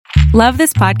Love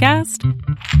this podcast?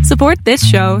 Support this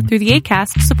show through the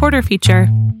Acast supporter feature.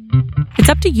 It's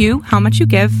up to you how much you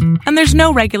give, and there's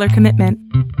no regular commitment.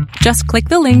 Just click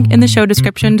the link in the show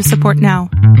description to support now.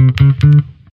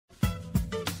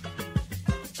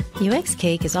 UX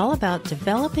Cake is all about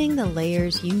developing the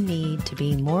layers you need to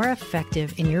be more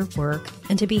effective in your work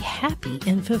and to be happy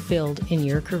and fulfilled in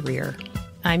your career.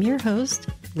 I'm your host,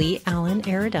 Lee Allen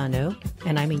Arredondo,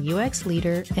 and I'm a UX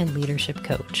leader and leadership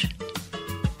coach.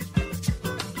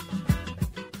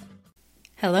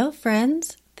 Hello,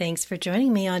 friends. Thanks for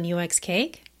joining me on UX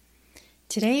Cake.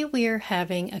 Today we are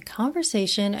having a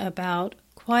conversation about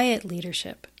quiet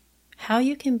leadership, how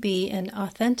you can be an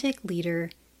authentic leader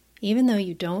even though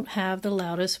you don't have the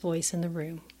loudest voice in the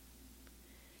room.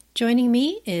 Joining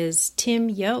me is Tim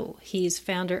Yo. He's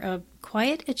founder of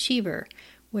Quiet Achiever,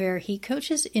 where he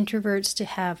coaches introverts to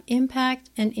have impact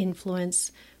and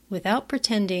influence without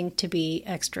pretending to be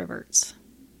extroverts.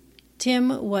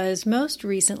 Tim was most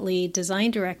recently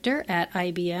design director at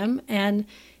IBM, and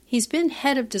he's been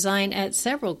head of design at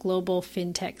several global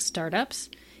fintech startups.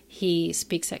 He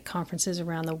speaks at conferences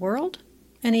around the world,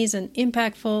 and he's an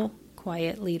impactful,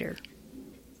 quiet leader.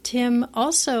 Tim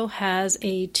also has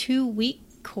a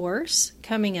 2-week course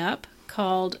coming up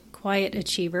called Quiet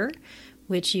Achiever,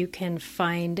 which you can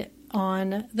find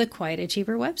on the Quiet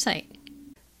Achiever website.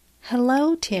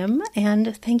 Hello, Tim,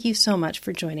 and thank you so much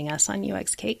for joining us on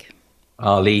UX Cake.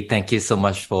 Lee, thank you so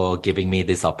much for giving me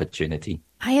this opportunity.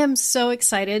 I am so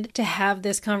excited to have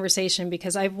this conversation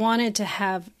because I've wanted to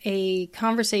have a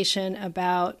conversation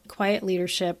about quiet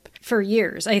leadership for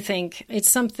years. I think it's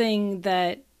something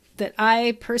that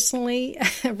I personally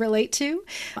relate to.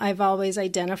 I've always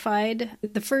identified.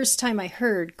 The first time I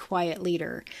heard quiet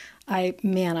leader, I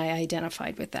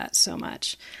identified with that so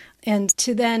much. And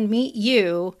to then meet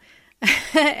you,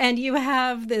 and you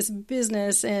have this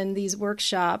business and these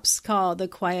workshops called the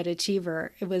Quiet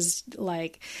Achiever. It was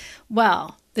like,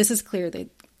 well, this is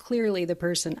clearly the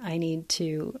person I need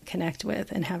to connect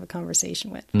with and have a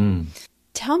conversation with.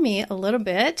 Tell me a little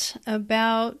bit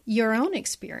about your own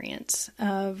experience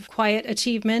of quiet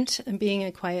achievement and being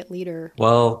a quiet leader.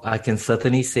 Well, I can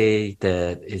certainly say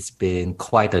that it's been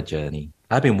quite a journey.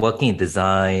 I've been working in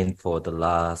design for the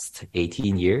last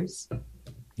 18 years.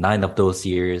 9 of those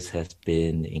years has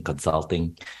been in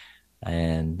consulting,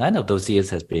 and 9 of those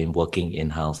years has been working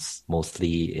in-house,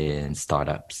 mostly in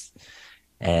startups.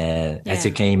 And as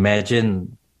you can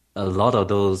imagine, a lot of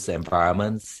those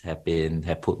environments have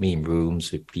put me in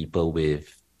rooms with people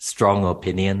with strong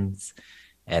opinions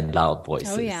and loud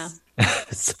voices. Oh, yeah.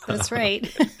 That's right.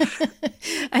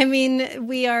 I mean,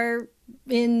 we are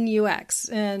in UX,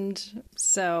 and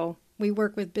so we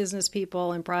work with business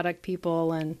people and product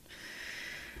people, and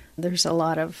there's a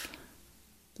lot of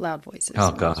loud voices.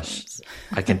 Oh, gosh.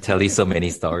 I can tell you so many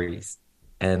stories.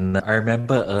 And I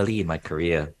remember early in my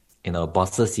career,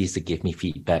 bosses used to give me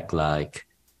feedback like,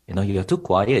 you're too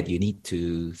quiet. You need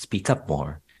to speak up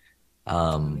more.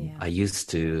 I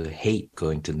used to hate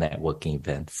going to networking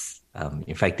events.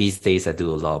 In fact, these days I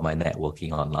do a lot of my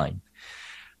networking online.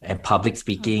 And public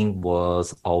speaking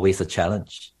was always a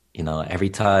challenge. Every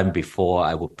time before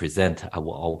I would present, I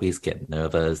would always get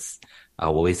nervous. I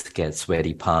always get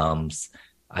sweaty palms.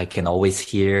 I can always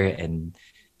hear and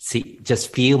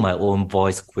just feel my own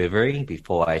voice quivering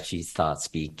before I actually start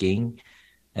speaking.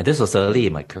 And this was early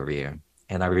in my career.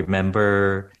 And I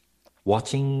remember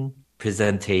watching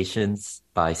presentations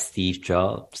by Steve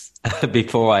Jobs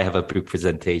before I have a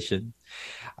presentation.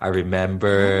 I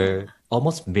remember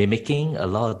almost mimicking a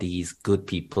lot of these good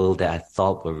people that I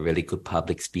thought were really good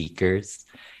public speakers,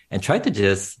 and try to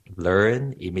just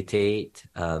learn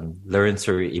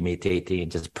through imitating and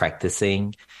just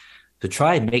practicing to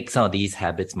try and make some of these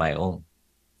habits my own.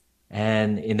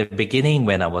 And in the beginning,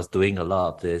 when I was doing a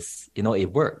lot of this,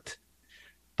 it worked.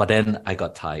 But then I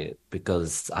got tired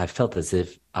because I felt as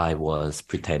if I was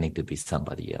pretending to be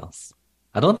somebody else.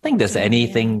 I don't think there's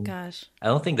anything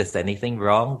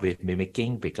wrong with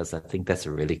mimicking, because I think that's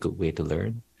a really good way to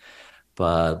learn.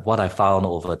 But what I found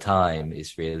over time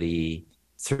is really,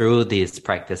 through this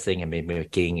practicing and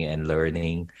mimicking and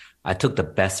learning, I took the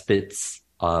best bits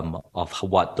of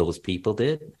what those people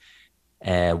did.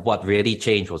 And what really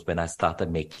changed was when I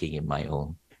started making it my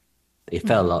own. It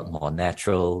felt a lot more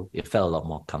natural. It felt a lot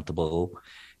more comfortable.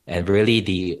 And really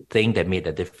the thing that made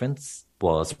the difference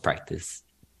was practice.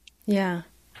 Yeah.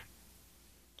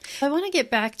 I want to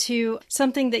get back to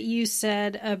something that you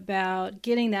said about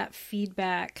getting that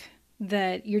feedback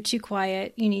that you're too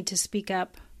quiet, you need to speak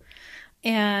up.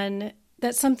 And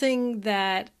that's something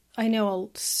that I know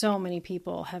so many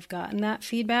people have gotten that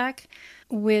feedback,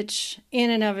 which in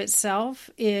and of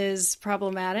itself is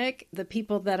problematic. The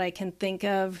people that I can think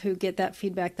of who get that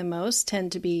feedback the most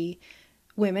tend to be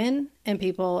women and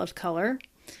people of color.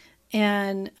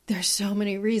 And there's so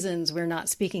many reasons we're not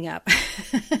speaking up.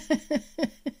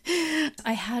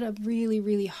 I had a really,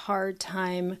 really hard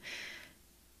time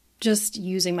just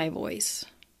using my voice.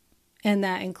 And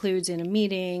that includes in a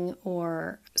meeting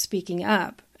or speaking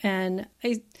up. And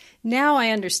now I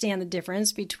understand the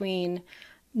difference between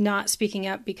not speaking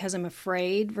up because I'm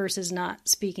afraid versus not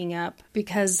speaking up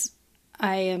because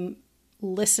I am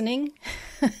listening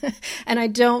and I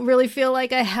don't really feel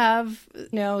like I have,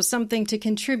 something to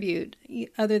contribute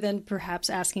other than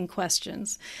perhaps asking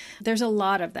questions. There's a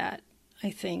lot of that, I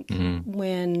think,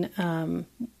 when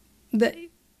the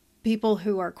people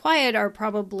who are quiet are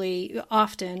probably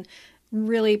often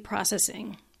really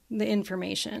processing the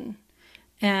information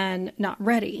and not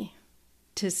ready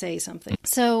to say something.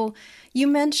 So you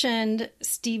mentioned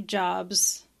Steve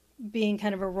Jobs being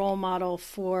kind of a role model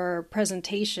for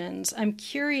presentations. I'm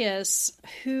curious,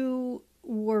 who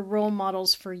were role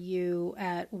models for you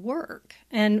at work?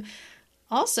 And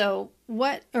also,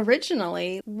 what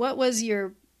was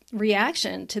your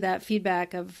reaction to that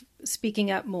feedback of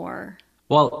speaking up more?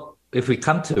 Well, if we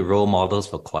come to role models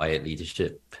for quiet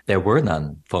leadership, there were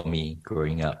none for me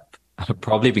growing up,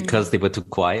 probably because they were too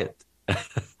quiet.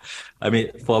 I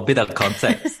mean, for a bit of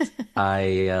context,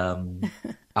 I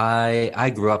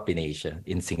grew up in Asia,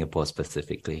 in Singapore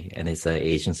specifically, and it's an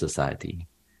Asian society.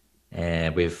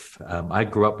 And I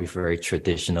grew up with very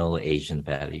traditional Asian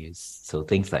values. So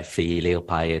things like filial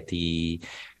piety,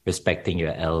 respecting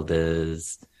your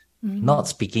elders, not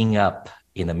speaking up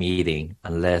in a meeting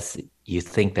unless you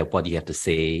think that what you have to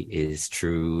say is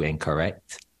true and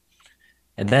correct.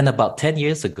 And then about 10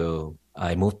 years ago,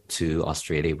 I moved to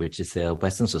Australia, which is a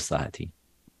Western society.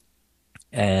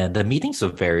 And the meetings were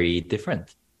very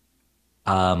different.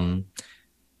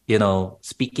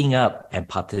 Speaking up and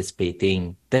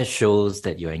participating, that shows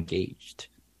that you're engaged.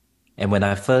 And when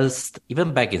I first,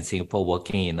 even back in Singapore,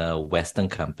 working in a Western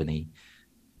company,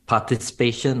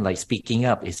 participation, like speaking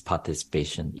up, is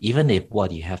participation. Even if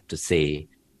what you have to say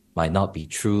might not be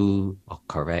true or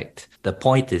correct, the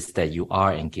point is that you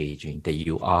are engaging, that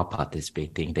you are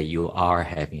participating, that you are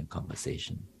having a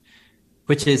conversation,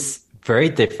 which is very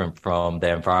different from the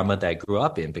environment that I grew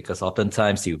up in, because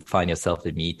oftentimes you find yourself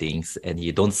in meetings and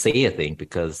you don't say a thing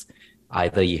because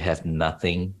either you have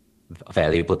nothing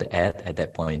valuable to add at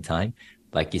that point in time.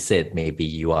 Like you said, maybe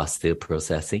you are still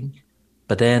processing.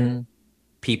 But then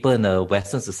people in a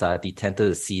Western society tend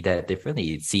to see that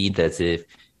differently. It seemed as if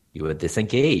you were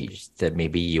disengaged, that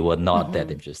maybe you were not that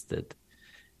interested.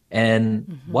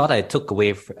 And what I took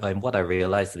away and what I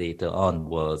realized later on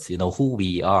was, who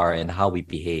we are and how we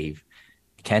behave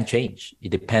can change. It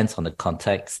depends on the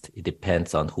context. It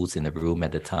depends on who's in the room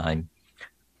at the time.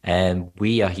 And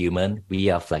we are human, we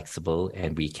are flexible,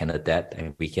 and we can adapt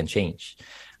and we can change.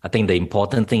 I think the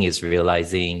important thing is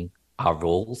realizing our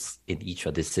roles in each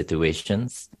of these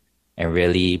situations and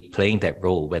really playing that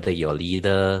role, whether you're a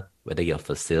leader, whether you're a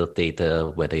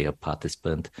facilitator, whether you're a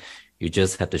participant. You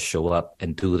just have to show up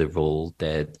and do the role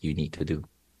that you need to do.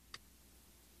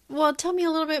 Well, tell me a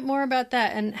little bit more about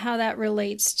that and how that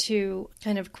relates to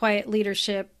kind of quiet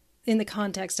leadership in the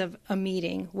context of a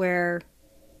meeting where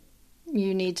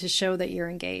you need to show that you're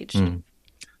engaged.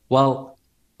 Well,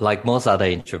 like most other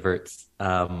introverts,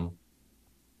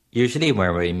 usually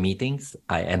when we're in meetings,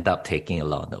 I end up taking a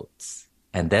lot of notes,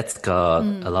 and that's got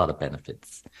a lot of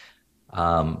benefits.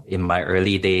 In my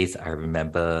early days, I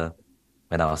remember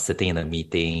when I was sitting in a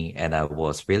meeting and I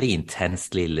was really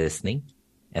intensely listening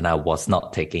and I was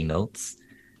not taking notes.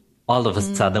 All of a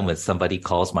sudden, when somebody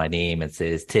calls my name and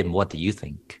says, "Tim, what do you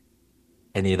think?"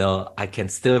 And, I can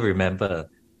still remember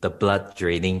the blood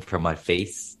draining from my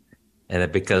face.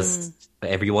 And because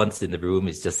everyone's in the room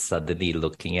is just suddenly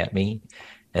looking at me,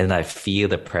 and I feel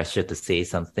the pressure to say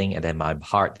something, and then my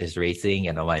heart is racing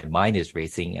and my mind is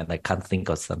racing, and I can't think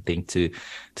of something to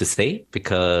say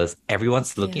because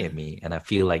everyone's looking at me, and I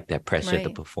feel like that pressure to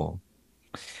perform.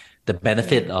 The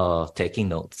benefit of taking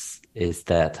notes is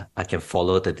that I can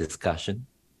follow the discussion.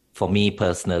 For me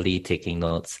personally, taking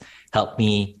notes help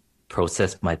me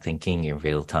process my thinking in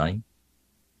real time.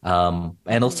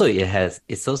 And also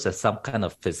it's also some kind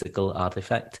of physical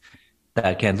artifact that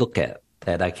I can look at,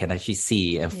 that I can actually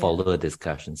see and follow a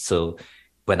discussion. So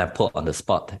when I'm put on the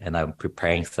spot and I'm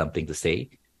preparing something to say,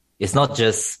 it's not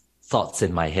just thoughts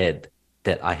in my head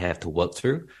that I have to work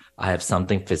through. I have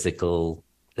something physical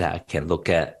that I can look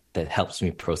at that helps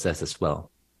me process as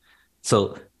well.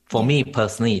 So for me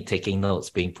personally, taking notes,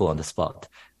 being put on the spot,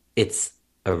 it's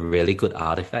a really good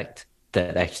artifact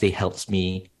that actually helps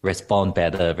me respond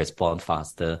better, respond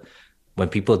faster when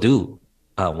people do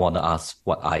want to ask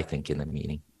what I think in a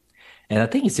meeting. And I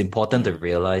think it's important to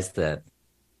realize that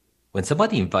when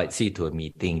somebody invites you to a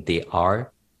meeting, they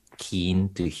are keen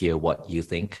to hear what you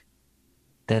think.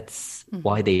 That's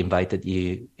why they invited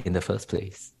you in the first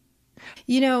place.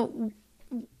 You know,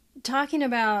 talking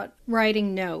about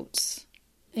writing notes,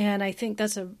 and I think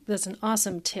that's an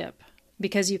awesome tip,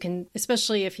 because you can,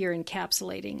 especially if you're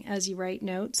encapsulating as you write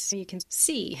notes, you can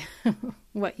see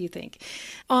what you think.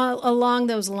 Along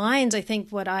those lines, I think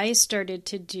what I started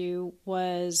to do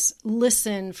was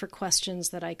listen for questions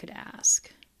that I could ask,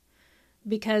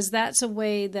 because that's a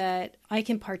way that I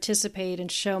can participate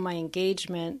and show my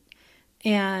engagement,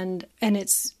 and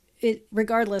it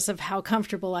regardless of how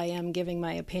comfortable I am giving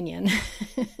my opinion.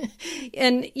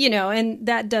 And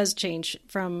that does change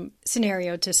from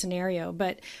scenario to scenario,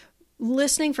 but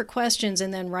listening for questions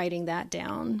and then writing that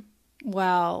down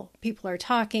while people are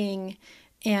talking.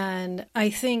 And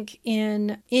I think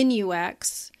in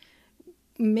UX,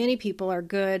 many people are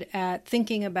good at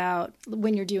thinking about,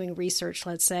 when you're doing research,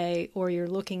 let's say, or you're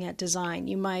looking at design,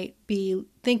 you might be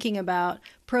thinking about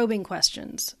probing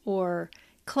questions or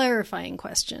clarifying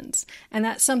questions. And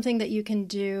that's something that you can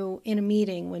do in a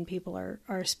meeting when people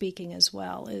are speaking as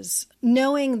well, is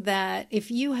knowing that if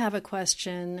you have a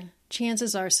question,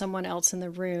 chances are someone else in the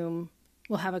room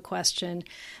will have a question.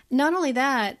 Not only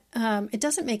that, it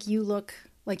doesn't make you look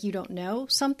like you don't know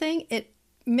something. It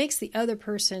makes the other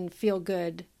person feel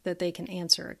good that they can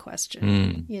answer a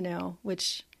question,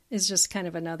 which is just kind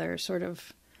of another sort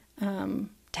of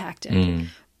tactic.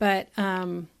 But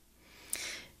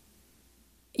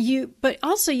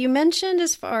also you mentioned,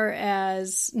 as far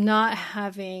as not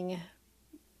having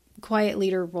quiet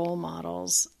leader role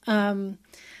models. I'm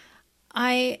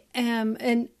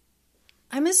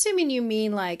assuming you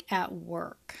mean like at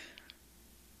work.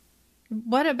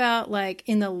 What about like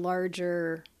in the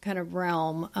larger kind of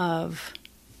realm of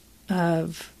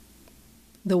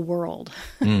the world,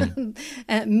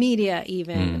 media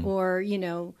even, or,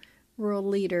 world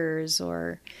leaders,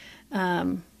 or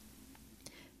are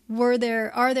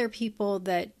there people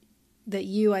that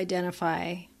you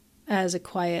identify as a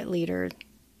quiet leader?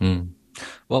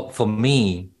 Well, for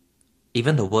me,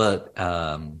 even the word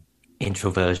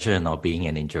introversion or being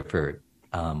an introvert,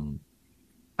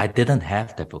 I didn't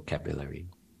have that vocabulary.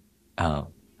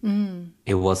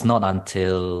 It was not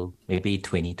until maybe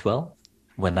 2012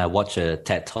 when I watched a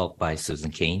TED Talk by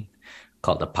Susan Cain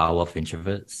called The Power of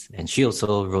Introverts. And she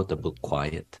also wrote the book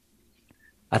Quiet.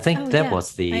 I think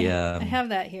was the... I have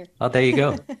that here. Oh, there you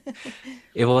go.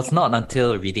 It was not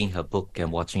until reading her book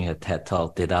and watching her TED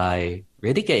Talk did I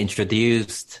really get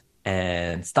introduced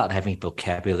and start having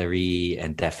vocabulary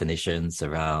and definitions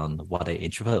around what an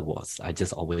introvert was. I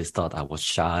just always thought I was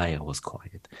shy, I was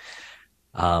quiet.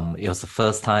 It was the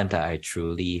first time that I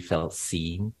truly felt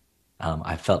seen.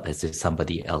 I felt as if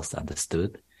somebody else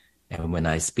understood. And when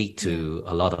I speak to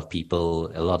a lot of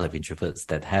people, a lot of introverts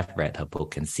that have read her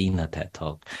book and seen her TED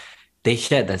Talk, they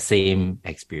shared that same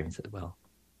experience as well.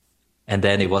 And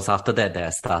then it was after that I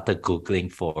started Googling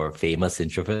for famous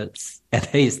introverts. And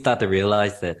then you start to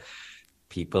realize that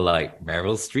people like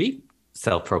Meryl Streep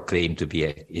self-proclaimed to be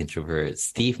an introvert.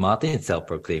 Steve Martin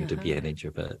self-proclaimed to be an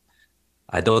introvert.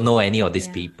 I don't know any of these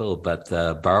people, but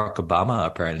Barack Obama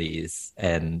apparently is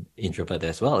an introvert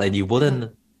as well. And you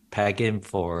wouldn't peg him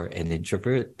for an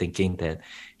introvert, thinking that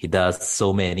he does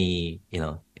so many,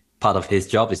 part of his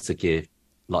job is to give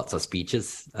lots of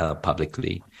speeches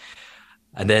publicly.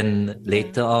 And then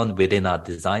later on within our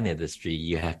design industry,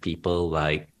 you have people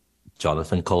like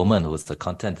Jonathan Coleman, who's the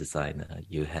content designer.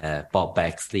 You have Bob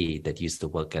Baxley that used to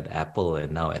work at Apple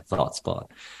and now at ThoughtSpot.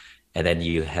 And then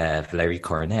you have Larry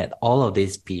Cornett. All of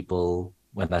these people,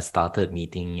 when I started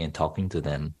meeting and talking to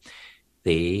them,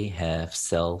 they have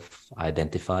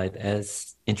self-identified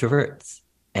as introverts.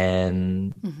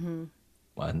 And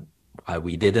I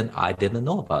didn't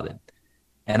know about it.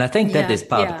 And I think that is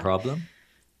part of the problem,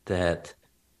 that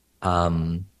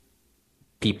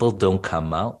people don't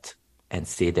come out and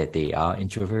say that they are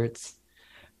introverts.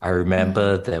 I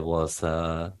remember there was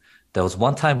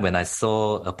one time when I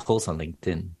saw a post on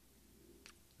LinkedIn,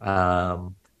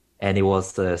 and it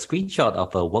was a screenshot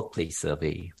of a workplace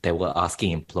survey. They were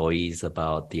asking employees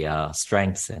about their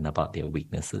strengths and about their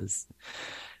weaknesses.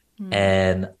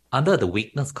 And under the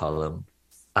weakness column,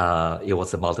 it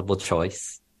was a multiple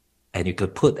choice. And you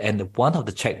could put, and one of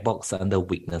the checkbox under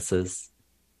weaknesses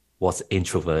was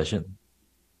introversion.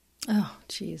 Oh,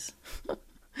 geez.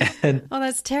 And,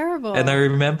 that's terrible. And I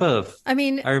remember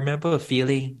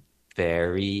feeling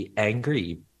very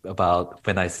angry about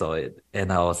when I saw it,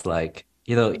 and I was like,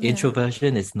 Yeah.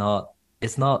 introversion is not,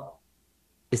 it's not,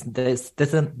 there's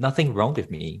nothing wrong with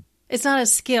me. It's not a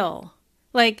skill.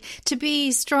 Like to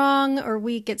be strong or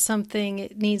weak at something,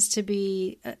 it needs to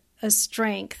be a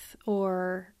strength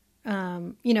or,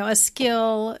 a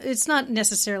skill. It's not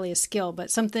necessarily a skill,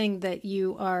 but something that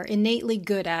you are innately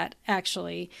good at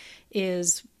actually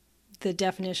is the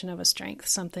definition of a strength,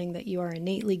 something that you are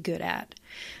innately good at.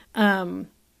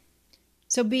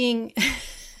 So being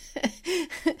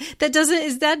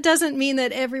that doesn't mean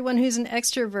that everyone who's an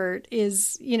extrovert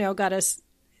is,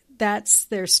 that's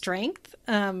their strength.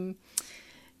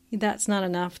 That's not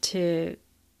enough to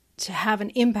have an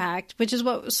impact, which is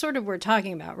what sort of we're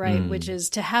talking about, right? Which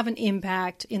is to have an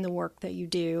impact in the work that you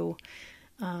do.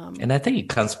 And I think it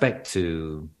comes back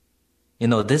to,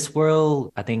 this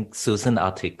world, I think Susan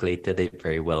articulated it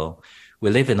very well. We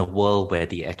live in a world where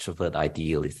the extrovert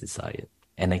ideal is desired.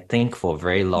 And I think for a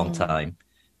very long time,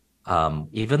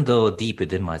 even though deep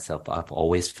within myself, I've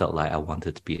always felt like I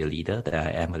wanted to be a leader, that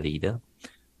I am a leader,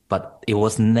 but it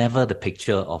was never the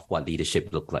picture of what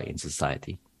leadership looked like in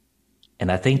society.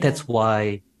 And I think that's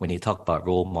why when you talk about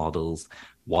role models,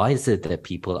 why is it that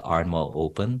people aren't more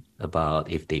open about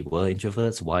if they were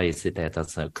introverts? Why is it that it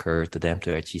doesn't occur to them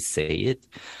to actually say it?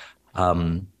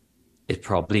 It's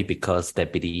probably because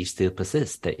that belief still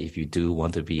persists that if you do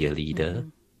want to be a leader,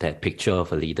 that picture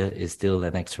of a leader is still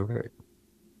an extrovert.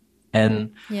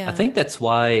 And I think that's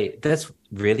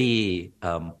really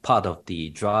part of the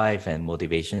drive and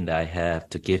motivation that I have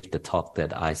to give the talk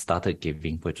that I started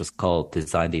giving, which was called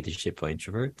Design Leadership for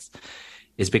Introverts,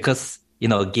 is because,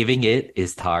 giving it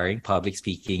is tiring. Public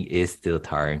speaking is still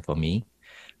tiring for me,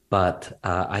 but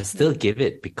I still give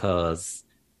it because,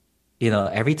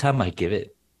 every time I give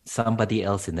it, somebody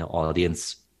else in the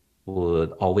audience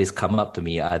would always come up to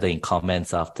me either in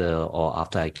comments after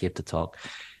I give the talk.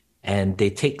 And they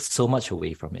take so much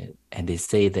away from it. And they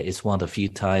say that it's one of the few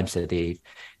times that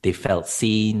they felt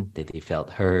seen, that they felt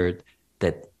heard,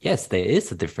 that yes, there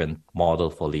is a different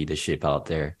model for leadership out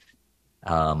there.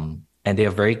 And they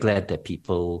are very glad that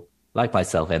people like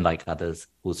myself and like others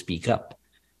who speak up,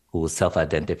 who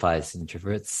self-identify as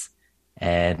introverts,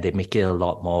 and they make it a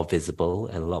lot more visible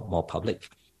and a lot more public.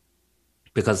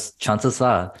 Because chances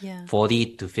are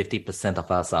 40 to 50% of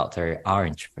us out there are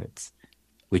introverts.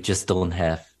 We just don't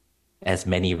have as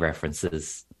many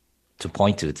references to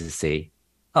point to say,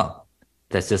 oh,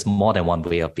 there's just more than one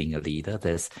way of being a leader.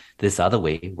 There's this other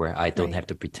way where I don't have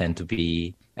to pretend to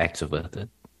be extroverted.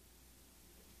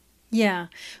 Yeah,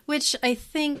 which I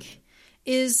think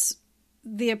is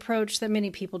the approach that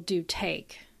many people do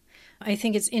take. I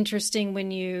think it's interesting when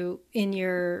you, in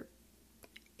your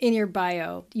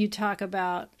bio, you talk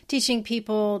about teaching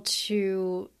people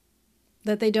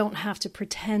that they don't have to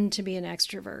pretend to be an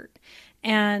extrovert.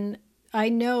 And I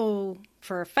know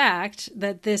for a fact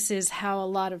that this is how a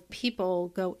lot of people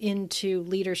go into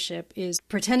leadership, is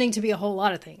pretending to be a whole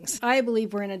lot of things. I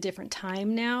believe we're in a different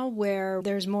time now where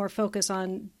there's more focus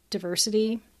on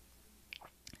diversity.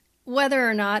 Whether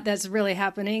or not that's really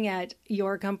happening at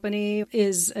your company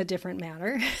is a different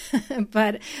matter,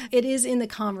 but it is in the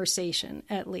conversation,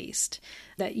 at least,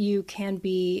 that you can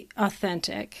be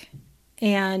authentic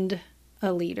and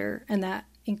a leader, and that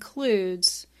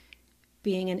includes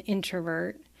being an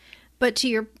introvert. But to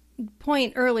your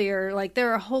point earlier, like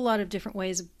there are a whole lot of different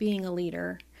ways of being a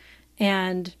leader,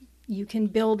 and you can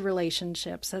build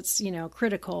relationships. That's,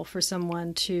 critical for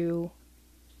someone to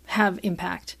have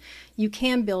impact. You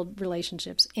can build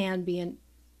relationships and be an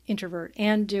introvert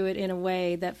and do it in a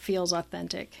way that feels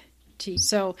authentic to you.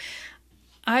 So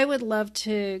I would love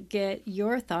to get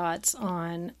your thoughts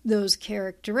on those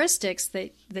characteristics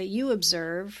that you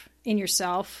observe in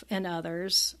yourself and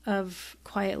others of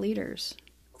quiet leaders.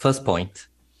 First point,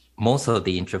 most of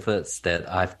the introverts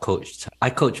that I've coached,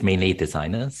 I coach mainly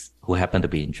designers who happen to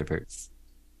be introverts.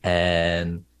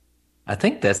 And I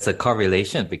think there's a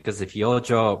correlation, because if your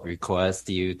job requires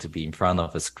you to be in front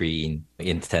of a screen,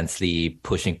 intensely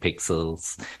pushing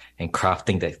pixels and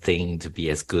crafting that thing to be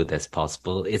as good as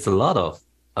possible, it's a lot of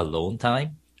alone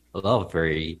time, a lot of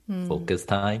very focused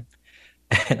time.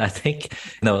 And I think,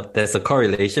 there's a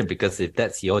correlation, because if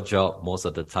that's your job most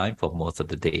of the time for most of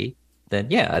the day, then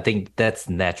yeah, I think that's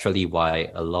naturally why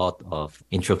a lot of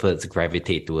introverts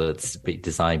gravitate towards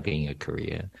design being a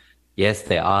career. Yes,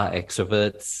 there are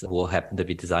extroverts who happen to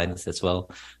be designers as well.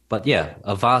 But yeah,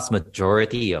 a vast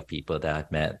majority of people that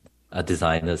I've met,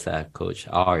 designers that I've coached,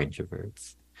 are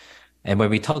introverts. And when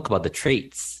we talk about the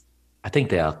traits, I think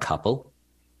there are a couple.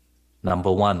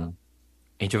 Number one,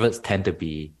 introverts tend to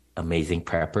be amazing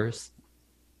preppers.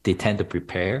 They tend to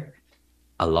prepare.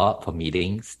 a lot for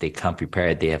meetings. They come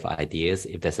prepared. They have ideas.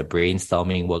 If there's a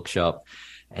brainstorming workshop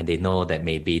and they know that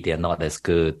maybe they're not as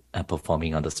good at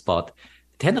performing on the spot,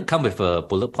 they tend to come with a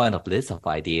bullet point of list of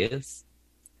ideas.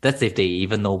 That's if they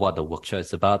even know what the workshop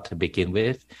is about to begin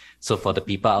with. So for the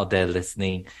people out there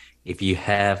listening, if you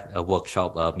have a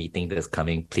workshop or meeting that's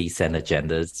coming, please send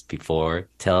agendas before.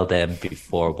 Tell them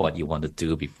before what you want to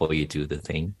do before you do the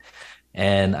thing.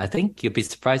 And I think you'll be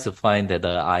surprised to find that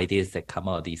the ideas that come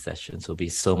out of these sessions will be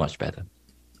so much better.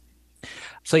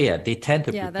 So yeah, they tend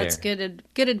to prepare. Yeah, that's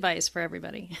good advice for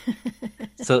everybody.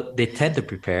 So they tend to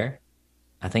prepare.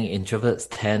 I think introverts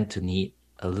tend to need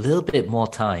a little bit more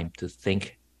time to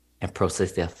think and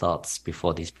process their thoughts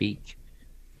before they speak.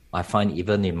 I find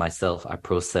even in myself, I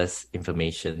process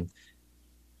information.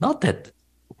 Not that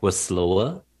we're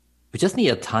slower. We just need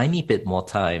a tiny bit more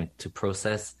time to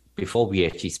process before we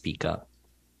actually speak up.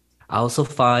 I also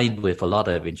find with a lot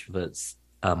of introverts,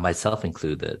 myself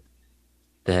included,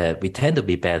 that we tend to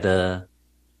be better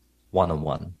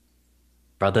one-on-one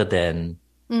rather than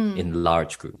in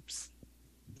large groups.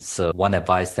 So one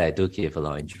advice that I do give a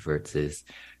lot of introverts is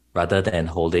rather than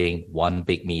holding one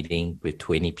big meeting with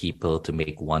 20 people to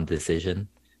make one decision,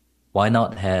 why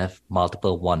not have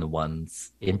multiple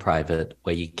one-on-ones in private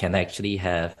where you can actually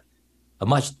have a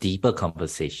much deeper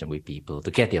conversation with people to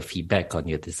get their feedback on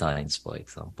your designs, for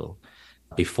example,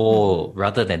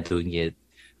 rather than doing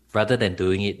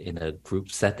it in a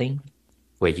group setting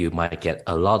where you might get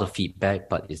a lot of feedback,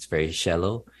 but it's very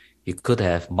shallow. You could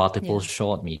have multiple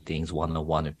short meetings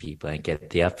one-on-one with people and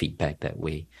get their feedback that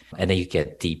way. And then you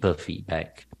get deeper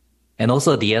feedback. And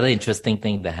also the other interesting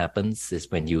thing that happens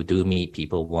is when you do meet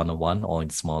people one-on-one or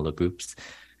in smaller groups,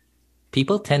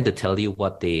 people tend to tell you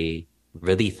what they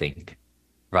really think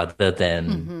rather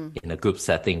than in a group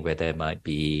setting where there might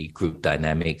be group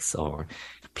dynamics or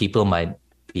people might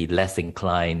be less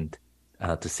inclined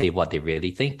to say what they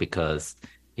really think because,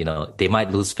 they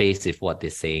might lose face if what they're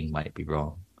saying might be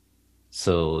wrong.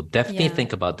 So definitely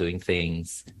think about doing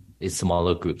things in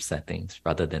smaller group settings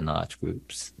rather than large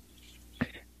groups.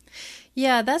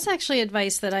 Yeah, that's actually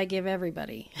advice that I give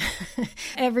everybody.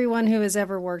 Everyone who has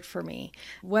ever worked for me,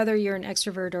 whether you're an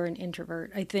extrovert or an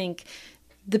introvert. I think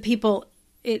the people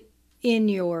in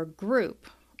your group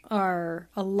are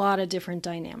a lot of different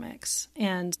dynamics.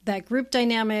 And that group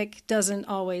dynamic doesn't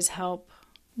always help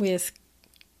with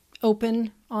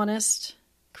open, honest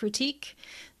critique.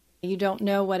 You don't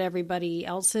know what everybody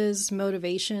else's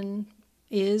motivation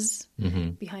is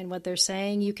behind what they're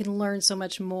saying. You can learn so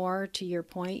much more, to your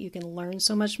point. You can learn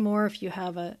so much more if you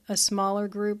have a smaller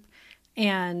group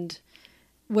and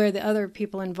where the other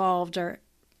people involved are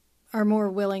more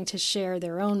willing to share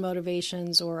their own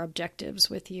motivations or objectives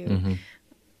with you,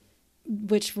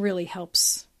 which really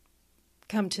helps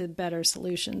come to better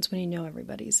solutions when you know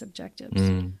everybody's objectives.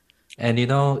 And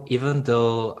even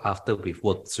though after we've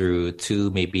worked through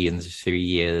 2, maybe in 3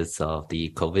 years of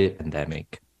the COVID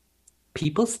pandemic,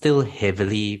 people still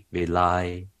heavily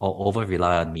rely or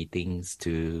over-rely on meetings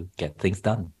to get things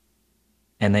done.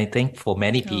 And I think for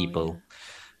many people,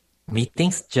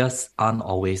 meetings just aren't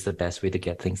always the best way to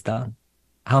get things done.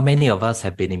 How many of us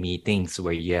have been in meetings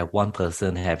where you have one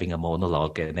person having a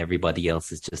monologue and everybody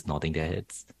else is just nodding their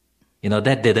heads?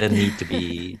 That didn't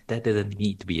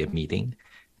need to be a meeting.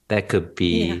 That could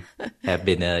have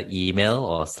been an email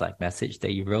or Slack message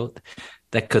that you wrote.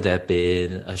 That could have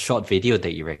been a short video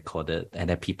that you recorded and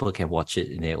that people can watch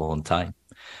it in their own time.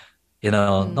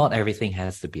 Not everything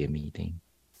has to be a meeting.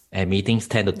 And meetings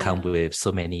tend to come with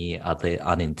so many other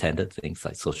unintended things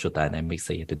like social dynamics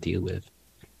that you have to deal with.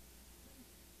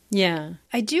 Yeah.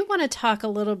 I do want to talk a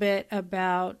little bit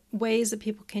about ways that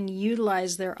people can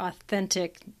utilize their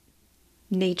authentic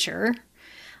nature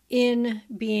in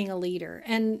being a leader.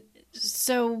 And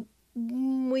so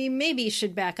we maybe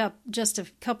should back up just a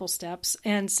couple steps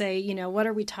and say, what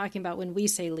are we talking about when we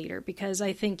say leader? Because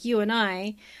I think you and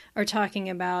I are talking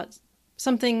about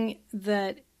something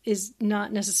that is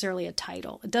not necessarily a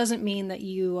title. It doesn't mean that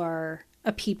you are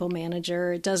a people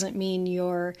manager. It doesn't mean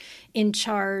you're in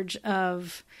charge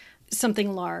of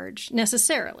something large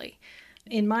necessarily.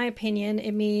 In my opinion,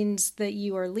 it means that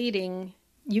you are leading.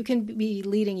 You can be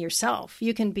leading yourself.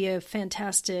 You can be a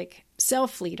fantastic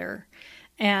self-leader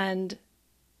and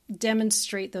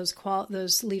demonstrate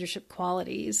those leadership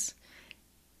qualities.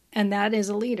 And that is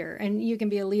a leader. And you can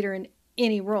be a leader in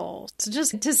any role. So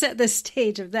just to set the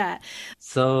stage of that.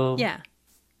 So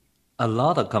a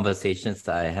lot of conversations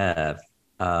that I have,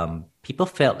 people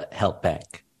felt held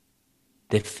back.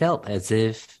 They felt as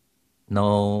if,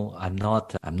 no, I'm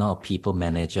not a people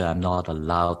manager. I'm not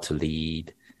allowed to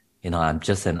lead. I'm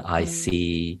just an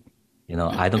IC.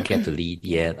 I don't get to lead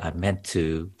yet. I'm meant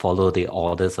to follow the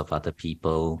orders of other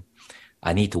people.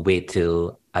 I need to wait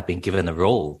till I've been given a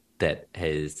role that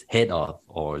is head of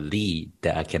or lead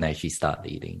that I can actually start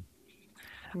leading.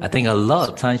 I think a lot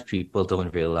of times people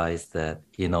don't realize that,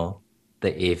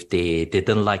 that if they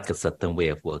didn't like a certain way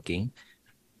of working,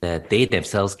 that they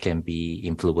themselves can be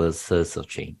influencers of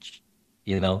change.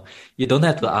 You don't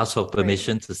have to ask for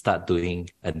permission to start doing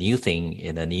a new thing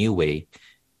in a new way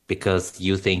because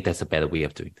you think that's a better way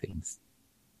of doing things.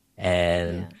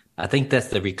 And I think that's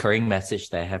the recurring message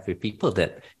that I have with people,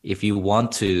 that if you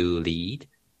want to lead,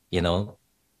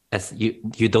 as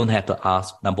you don't have to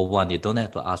ask. Number one, you don't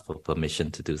have to ask for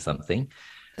permission to do something.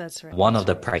 That's right. One of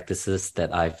the practices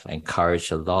that I've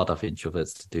encouraged a lot of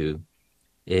introverts to do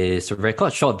is to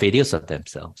record short videos of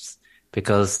themselves,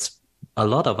 because a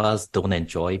lot of us don't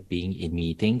enjoy being in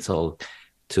meetings or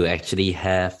to actually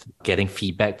getting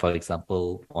feedback, for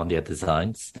example, on their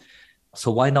designs.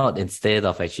 So why not, instead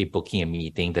of actually booking a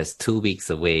meeting that's 2 weeks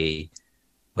away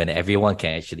when everyone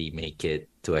can actually make it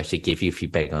to actually give you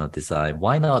feedback on a design,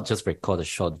 why not just record a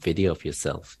short video of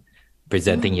yourself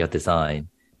presenting your design,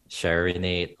 sharing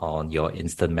it on your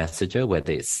instant messenger,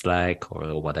 whether it's Slack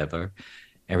or whatever,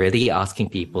 and really asking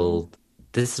people,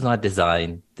 this is my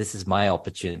design, this is my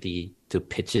opportunity to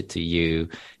pitch it to you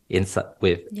and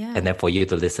then for you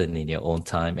to listen in your own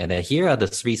time. And then here are the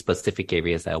 3 specific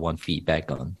areas that I want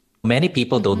feedback on. Many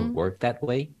people don't work that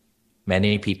way.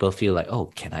 Many people feel like, oh,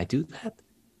 can I do that?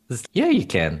 Yeah, you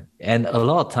can. And a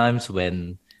lot of times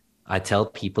when I tell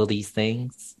people these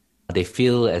things, they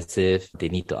feel as if they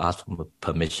need to ask for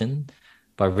permission.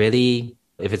 But really,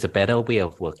 if it's a better way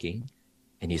of working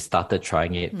and you started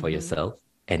trying it for yourself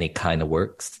and it kind of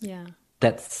works,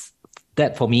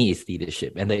 that for me is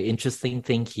leadership. And the interesting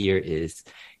thing here is,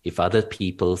 if other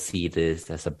people see this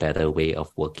as a better way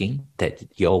of working, that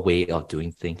your way of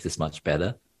doing things is much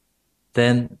better,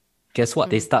 then guess what?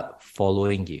 They start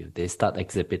following you. They start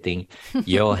exhibiting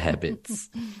your habits.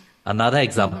 Another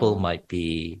example might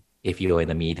be if you're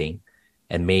in a meeting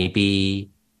and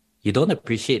maybe you don't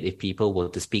appreciate if people were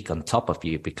to speak on top of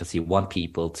you because you want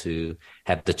people to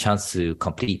have the chance to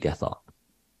complete their thought.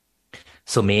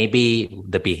 So maybe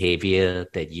the behavior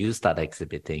that you start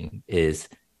exhibiting is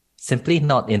simply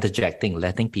not interjecting,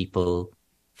 letting people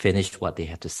finish what they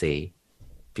have to say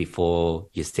before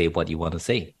you say what you want to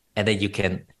say. And then you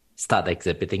can start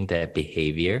exhibiting that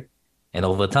behavior. And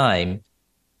over time,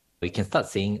 we can start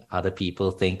seeing other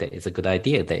people think that it's a good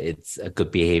idea, that it's a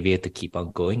good behavior to keep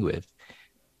on going with.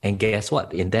 And guess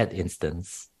what? In that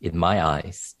instance, in my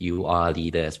eyes, you are a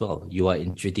leader as well. You are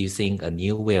introducing a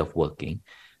new way of working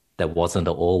that wasn't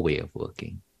the old way of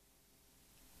working.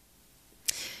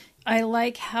 I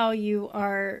like how you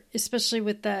are, especially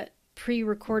with that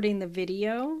pre-recording the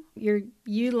video, you're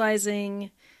utilizing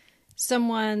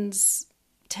someone's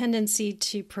tendency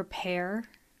to prepare.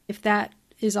 If that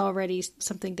is already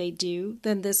something they do,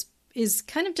 then this is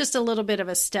kind of just a little bit of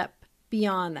a step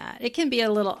beyond that. It can be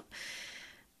a little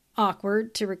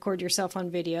awkward to record yourself on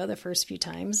video the first few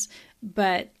times,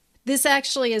 but this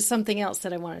actually is something else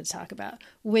that I wanted to talk about,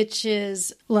 which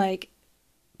is like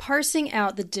parsing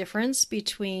out the difference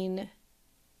between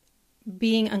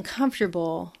being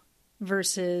uncomfortable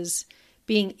versus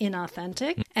being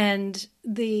inauthentic, and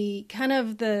the kind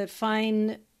of the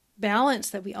fine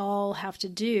balance that we all have to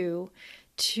do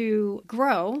to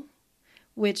grow,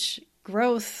 which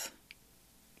growth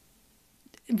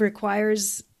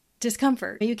requires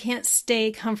discomfort. You can't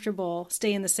stay comfortable,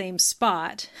 stay in the same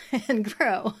spot and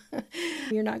grow.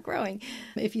 You're not growing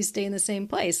if you stay in the same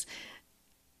place.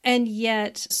 And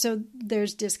yet, so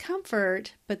there's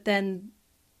discomfort, but then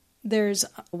there's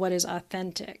what is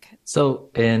authentic.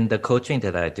 So in the coaching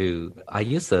that I do, I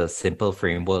use a simple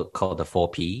framework called the 4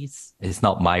 Ps. It's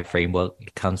not my framework.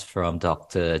 It comes from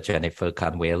Dr. Jennifer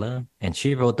Kahnweiler, and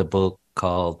she wrote the book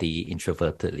called The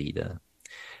Introverted Leader.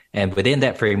 And within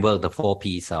that framework, the 4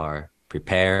 Ps are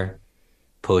prepare,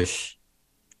 push,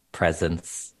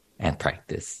 presence, and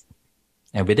practice.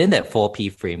 And within that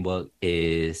 4P framework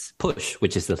is push,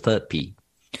 which is the 3rd P.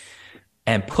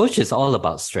 And push is all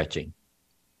about stretching,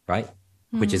 right?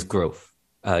 Which is growth.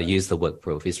 Use the word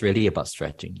growth. It's really about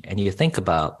stretching. And you think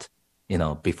about,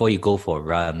 before you go for a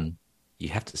run, you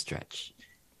have to stretch.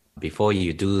 Before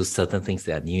you do certain things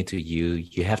that are new to you,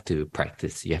 you have to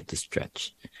practice. You have to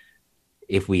stretch.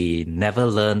 If we never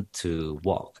learn to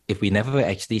walk, if we never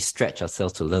actually stretch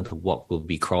ourselves to learn to walk, we'll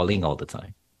be crawling all the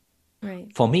time.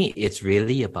 Right. For me, it's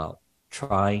really about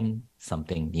trying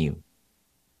something new.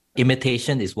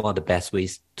 Imitation is one of the best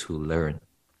ways to learn,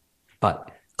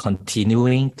 but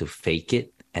continuing to fake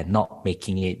it and not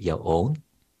making it your own,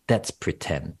 that's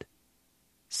pretend.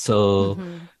 So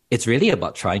it's really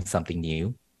about trying something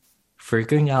new,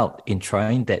 figuring out in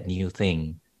trying that new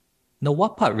thing,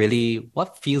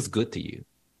 what feels good to you,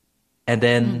 and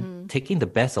then taking the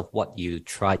best of what you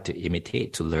try to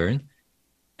imitate to learn,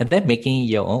 and then making it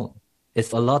your own.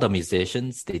 It's a lot of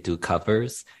musicians, they do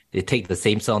covers. They take the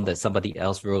same song that somebody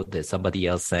else wrote, that somebody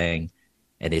else sang,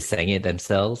 and they sang it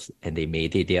themselves, and they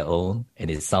made it their own,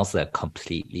 and it sounds like a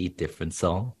completely different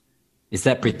song. Is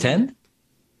that pretend?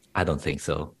 I don't think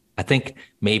so.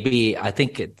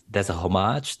 There's a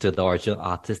homage to the original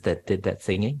artist that did that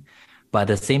singing. But at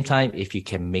the same time, if you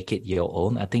can make it your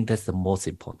own, I think that's the most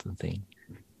important thing.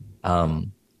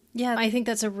 Yeah, I think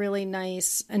that's a really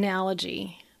nice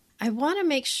analogy. I want to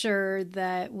make sure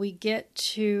that we get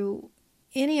to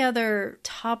any other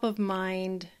top of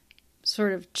mind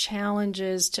sort of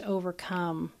challenges to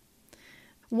overcome.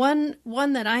 One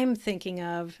that I'm thinking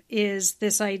of is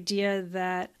this idea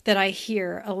that I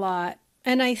hear a lot,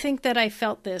 and I think that I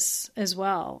felt this as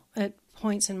well at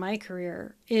points in my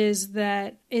career, is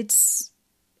that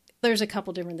there's a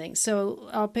couple different things. So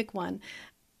I'll pick one,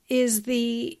 is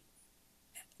the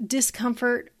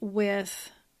discomfort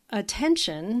with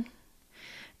attention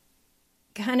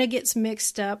kind of gets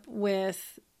mixed up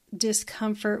with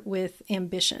discomfort with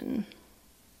ambition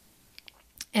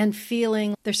and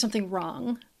feeling there's something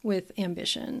wrong with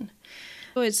ambition.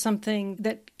 So it's something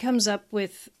that comes up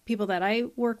with people that I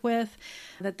work with,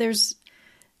 that there's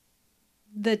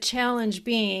the challenge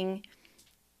being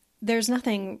there's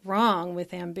nothing wrong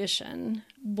with ambition.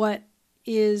 What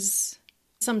is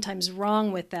sometimes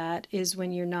wrong with that is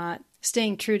when you're not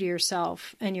staying true to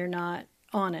yourself and you're not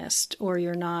honest, or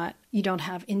you don't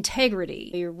have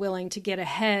integrity. You're willing to get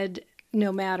ahead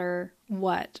no matter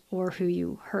what or who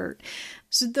you hurt.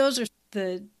 So those are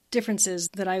the differences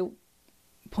that I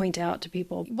point out to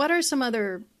people. What are some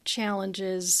other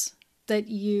challenges that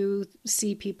you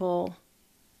see people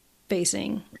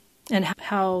facing and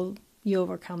how you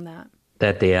overcome that?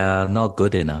 That they are not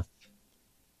good enough.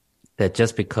 That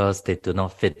just because they do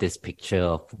not fit this picture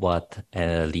of what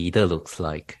a leader looks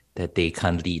like, that they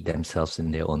can't lead themselves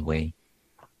in their own way.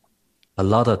 A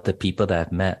lot of the people that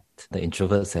I've met, the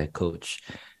introverts that I coach,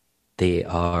 they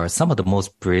are some of the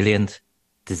most brilliant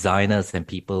designers and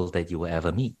people that you will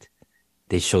ever meet.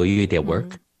 They show you their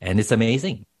work and it's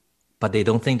amazing, but they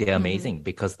don't think they're amazing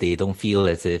because they don't feel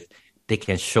as if they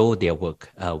can show their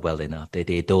work well enough, that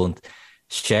they don't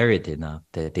share it enough,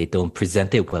 that they don't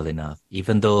present it well enough,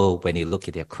 even though when you look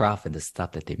at their craft and the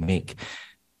stuff that they make,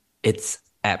 it's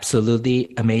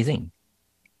absolutely amazing.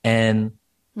 And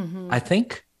I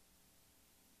think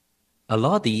a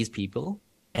lot of these people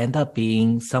end up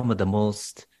being some of the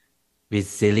most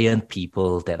resilient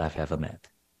people that I've ever met,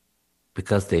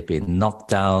 because they've been knocked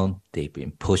down, they've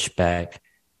been pushed back,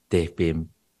 they've been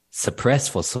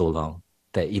suppressed for so long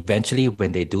that eventually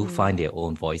when they do find their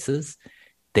own voices,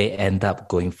 they end up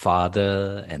going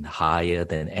farther and higher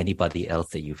than anybody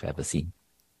else that you've ever seen.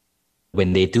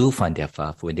 When they do find their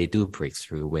path, when they do break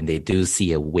through, when they do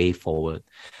see a way forward,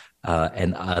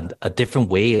 and a different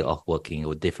way of working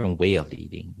or different way of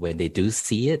leading, when they do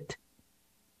see it,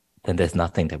 then there's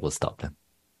nothing that will stop them.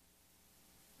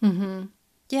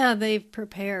 Yeah, they've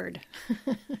prepared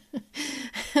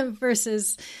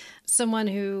versus someone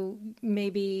who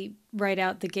maybe right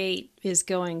out the gate is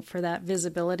going for that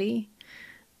visibility.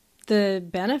 The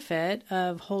benefit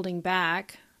of holding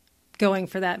back, going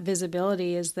for that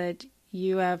visibility, is that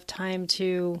you have time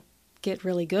to get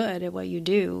really good at what you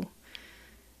do.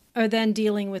 Or then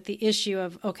dealing with the issue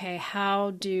of, okay,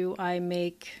 how do I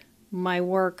make my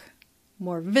work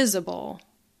more visible?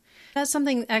 That's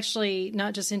something actually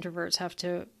not just introverts have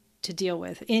to deal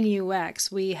with. In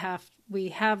UX, we have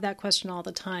that question all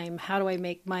the time. How do I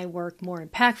make my work more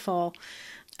impactful?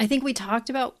 I think we talked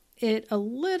about it a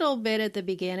little bit at the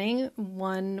beginning.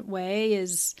 One way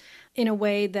is in a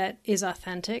way that is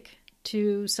authentic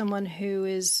to someone who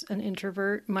is an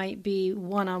introvert, might be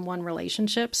one-on-one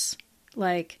relationships,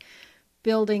 like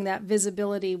building that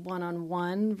visibility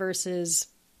one-on-one versus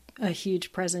a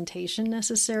huge presentation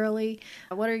necessarily.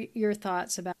 What are your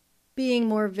thoughts about being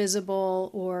more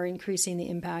visible or increasing the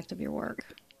impact of your work?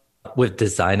 With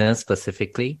designers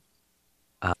specifically?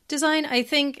 Design, I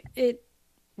think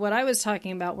what I was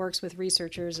talking about works with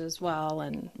researchers as well,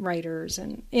 and writers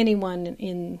and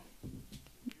anyone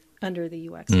under the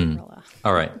UX umbrella.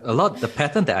 All right. The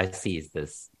pattern that I see is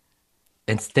this.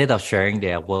 Instead of sharing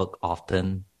their work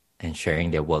often and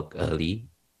sharing their work early,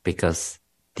 because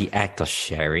the act of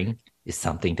sharing is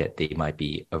something that they might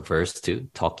be averse to,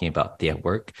 talking about their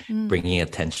work, bringing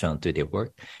attention to their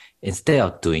work. Instead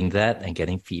of doing that and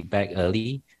getting feedback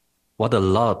early, what a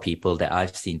lot of people that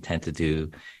I've seen tend to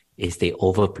do is they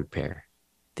over prepare.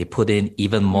 They put in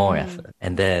even more effort.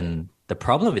 And then the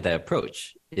problem with that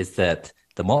approach is that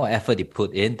the more effort you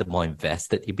put in, the more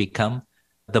invested you become,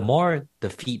 the more the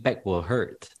feedback will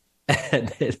hurt. And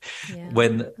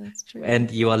that's true.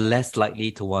 and you are less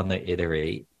likely to want to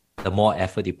iterate the more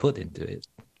effort you put into it.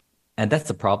 And that's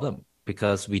the problem,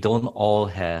 because we don't all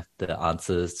have the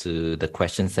answers to the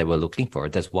questions that we're looking for.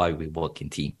 That's why we work in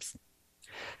teams.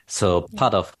 So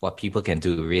part of what people can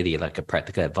do, really like a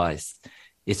practical advice,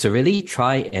 is to really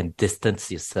try and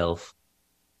distance yourself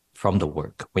from the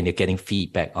work when you're getting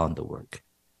feedback on the work.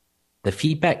 The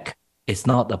feedback is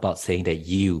not about saying that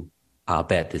you are a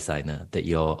bad designer, that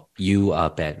you are a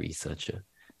bad researcher.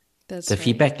 The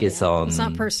feedback is on... It's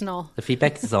not personal. The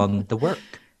feedback is on the work.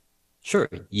 Sure,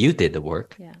 you did the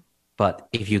work. Yeah. But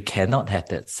if you cannot have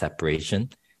that separation,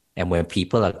 and when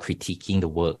people are critiquing the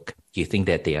work, you think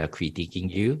that they are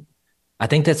critiquing you, I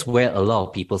think that's where a lot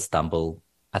of people stumble.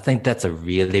 I think that's a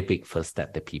really big first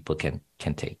step that people can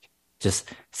take. Just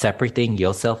separating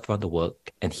yourself from the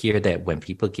work and hear that when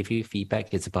people give you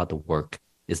feedback, it's about the work.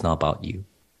 It's not about you.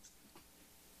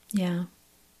 Yeah.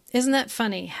 Isn't that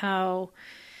funny how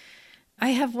I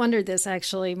have wondered this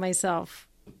actually myself.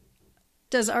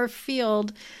 Does our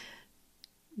field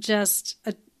just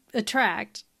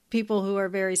attract people who are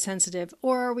very sensitive,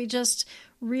 or are we just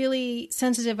really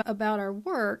sensitive about our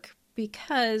work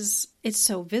because it's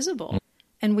so visible?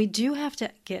 And we do have to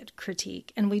get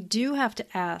critique, and we do have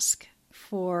to ask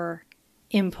for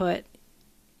input,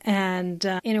 and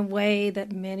in a way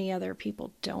that many other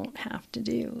people don't have to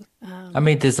do.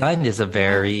 Design is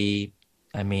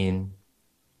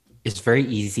it's very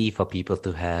easy for people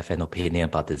to have an opinion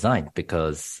about design,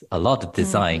 because a lot of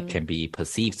design can be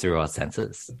perceived through our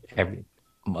senses.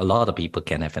 A lot of people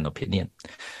can have an opinion.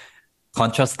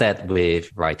 Contrast that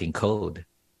with writing code.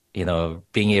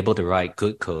 Being able to write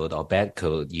good code or bad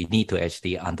code, you need to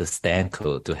actually understand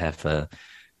code to have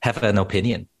an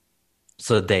opinion.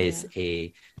 So there's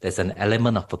an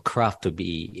element of a craft to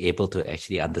be able to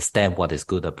actually understand what is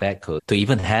good or bad code, to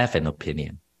even have an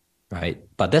opinion, right?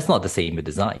 But that's not the same with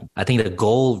design. I think the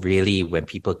goal really when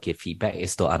people give feedback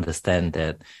is to understand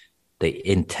that the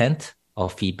intent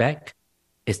of feedback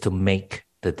is to make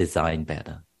the design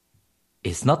better.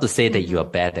 It's not to say that you are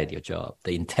bad at your job.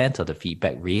 The intent of the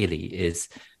feedback really is,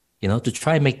 to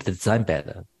try and make the design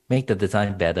better. Make the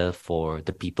design better for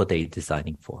the people that you're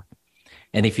designing for.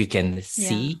 And if you can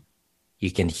see,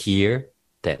 you can hear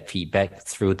that feedback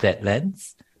through that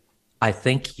lens, I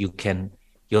think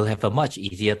you'll have a much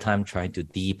easier time trying to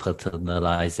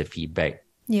depersonalize the feedback.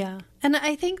 Yeah. And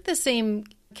I think the same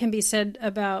can be said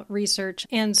about research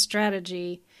and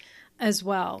strategy as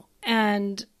well.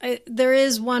 And there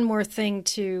is one more thing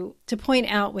to point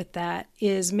out with that,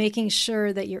 is making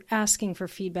sure that you're asking for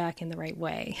feedback in the right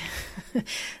way.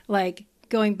 Like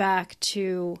going back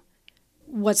to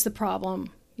what's the problem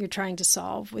you're trying to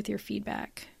solve with your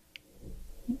feedback.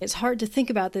 It's hard to think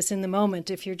about this in the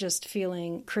moment if you're just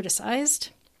feeling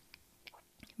criticized,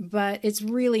 but it's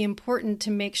really important to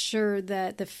make sure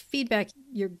that the feedback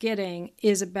you're getting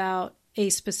is about a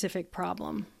specific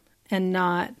problem and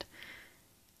not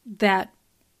that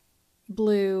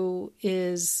blue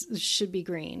should be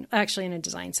green. Actually, in a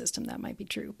design system, that might be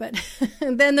true. But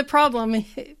then the problem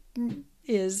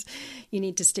is you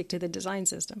need to stick to the design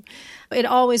system. It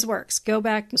always works. Go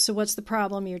back. So what's the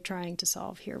problem you're trying to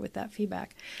solve here with that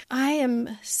feedback? I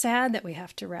am sad that we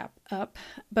have to wrap up.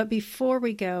 But before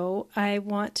we go, I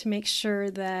want to make sure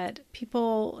that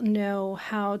people know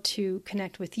how to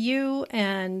connect with you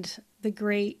and the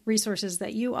great resources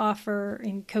that you offer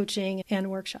in coaching and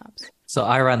workshops. So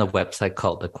I run a website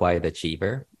called The Quiet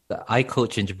Achiever. I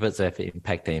coach introverts who have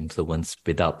impact and influence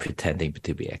without pretending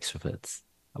to be extroverts.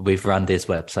 We've run this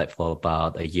website for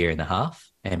about a year and a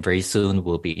half, and very soon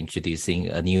we'll be introducing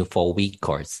a new 4-week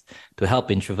course to help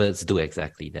introverts do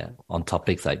exactly that, on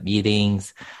topics like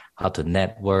meetings, how to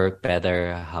network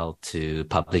better, how to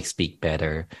public speak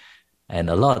better. And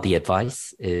a lot of the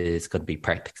advice is going to be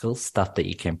practical stuff that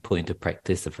you can put into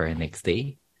practice the very next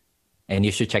day. And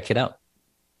you should check it out.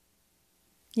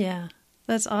 Yeah,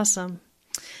 that's awesome.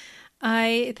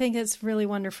 I think it's really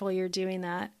wonderful you're doing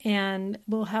that. And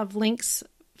we'll have links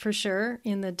for sure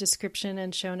in the description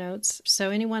and show notes.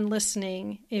 So anyone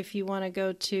listening, if you want to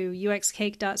go to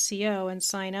uxcake.co and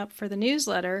sign up for the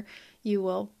newsletter, you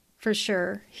will for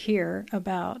sure hear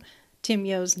about Tim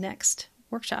Yo's next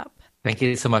workshop. Thank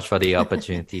you so much for the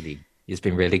opportunity, Lee. It's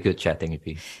been really good chatting with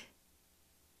you.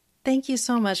 Thank you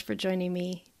so much for joining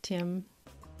me, Tim.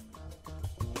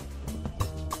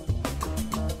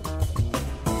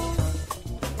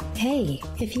 Hey,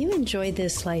 if you enjoyed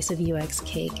this slice of UX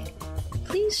cake,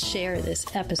 please share this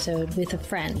episode with a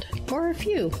friend or a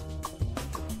few.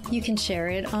 You can share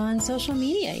it on social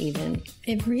media even.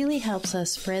 It really helps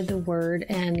us spread the word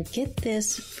and get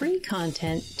this free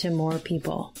content to more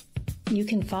people. You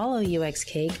can follow UX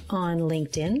Cake on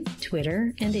LinkedIn,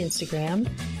 Twitter, and Instagram,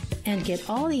 and get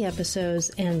all the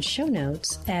episodes and show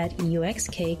notes at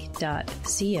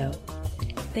uxcake.co.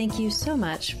 Thank you so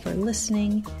much for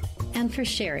listening and for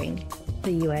sharing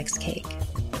the UX Cake.